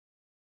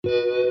Hey,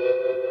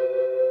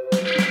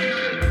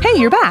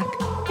 you're back.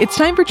 It's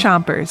time for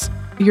Chompers,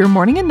 your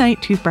morning and night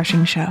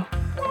toothbrushing show.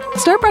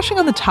 Start brushing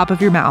on the top of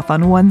your mouth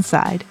on one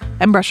side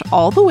and brush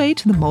all the way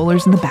to the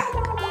molars in the back.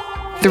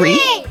 3,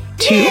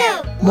 2,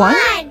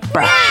 1,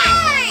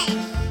 brush.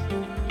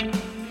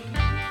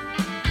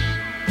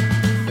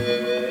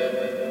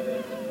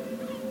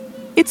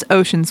 It's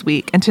Oceans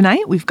Week, and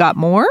tonight we've got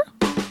more...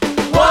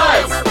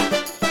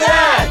 What's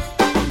that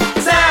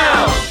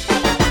sound?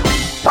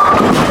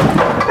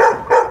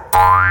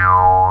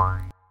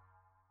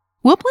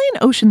 We'll play an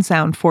ocean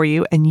sound for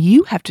you, and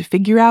you have to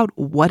figure out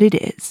what it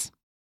is.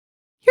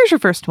 Here's your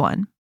first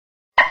one.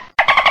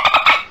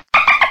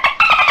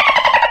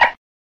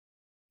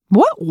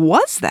 What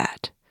was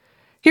that?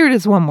 Here it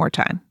is one more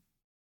time.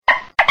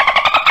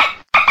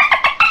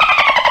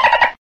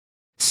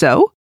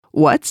 So,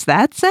 what's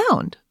that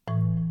sound?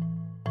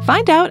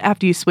 Find out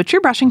after you switch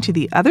your brushing to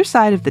the other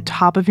side of the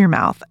top of your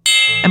mouth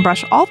and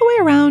brush all the way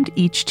around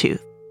each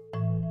tooth.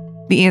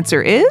 The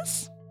answer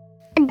is...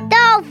 A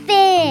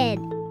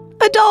dolphin!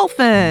 A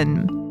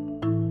dolphin!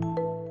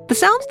 The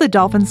sounds that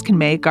dolphins can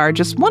make are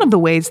just one of the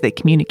ways they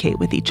communicate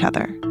with each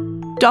other.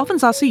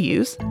 Dolphins also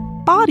use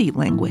body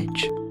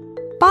language.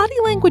 Body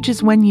language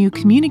is when you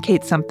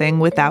communicate something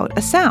without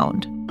a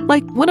sound.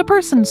 Like when a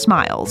person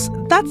smiles,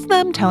 that's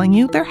them telling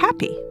you they're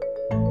happy.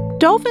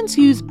 Dolphins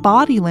use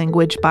body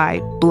language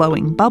by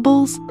blowing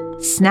bubbles,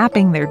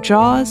 snapping their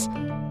jaws,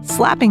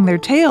 slapping their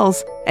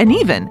tails, and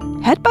even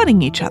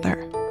headbutting each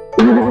other.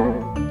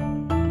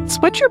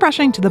 Switch your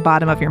brushing to the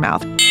bottom of your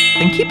mouth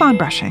and keep on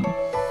brushing.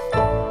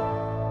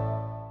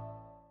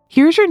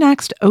 Here's your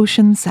next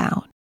ocean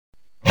sound.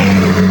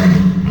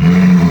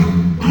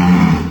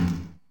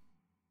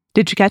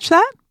 Did you catch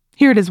that?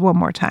 Here it is one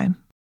more time.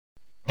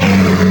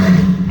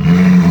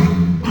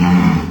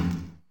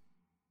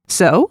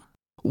 So,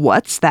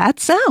 what's that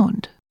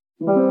sound?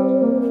 A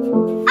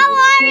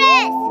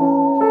walrus!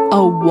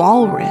 A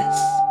walrus.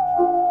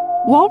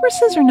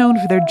 Walruses are known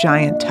for their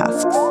giant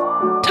tusks.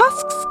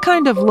 Tusks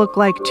kind of look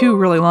like two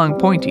really long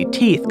pointy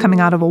teeth coming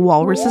out of a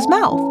walrus's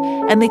mouth,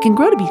 and they can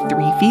grow to be 3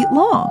 feet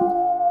long.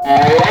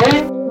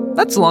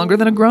 That's longer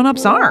than a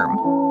grown-up's arm.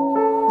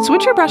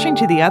 Switch your brushing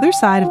to the other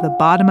side of the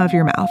bottom of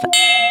your mouth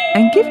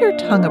and give your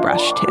tongue a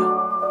brush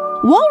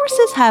too.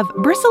 Walruses have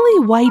bristly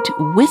white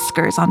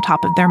whiskers on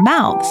top of their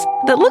mouths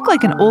that look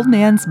like an old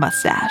man's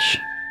mustache.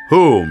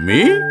 Who,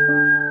 me?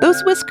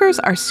 Those whiskers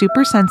are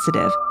super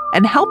sensitive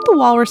and help the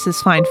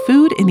walruses find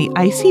food in the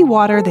icy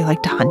water they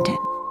like to hunt in.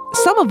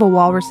 Some of a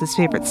walrus's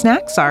favorite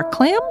snacks are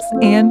clams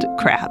and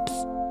crabs.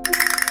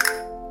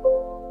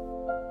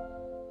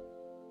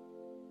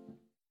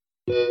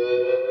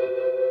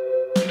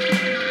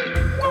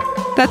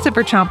 That's it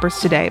for Chompers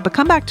today, but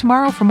come back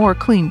tomorrow for more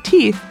clean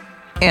teeth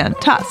and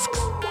tusks.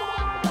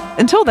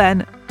 Until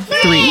then,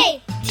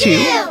 3, 2,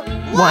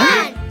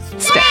 1,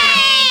 spit!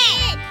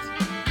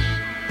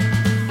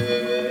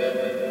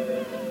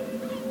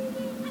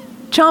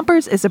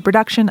 Chompers is a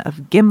production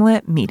of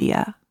Gimlet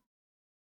Media.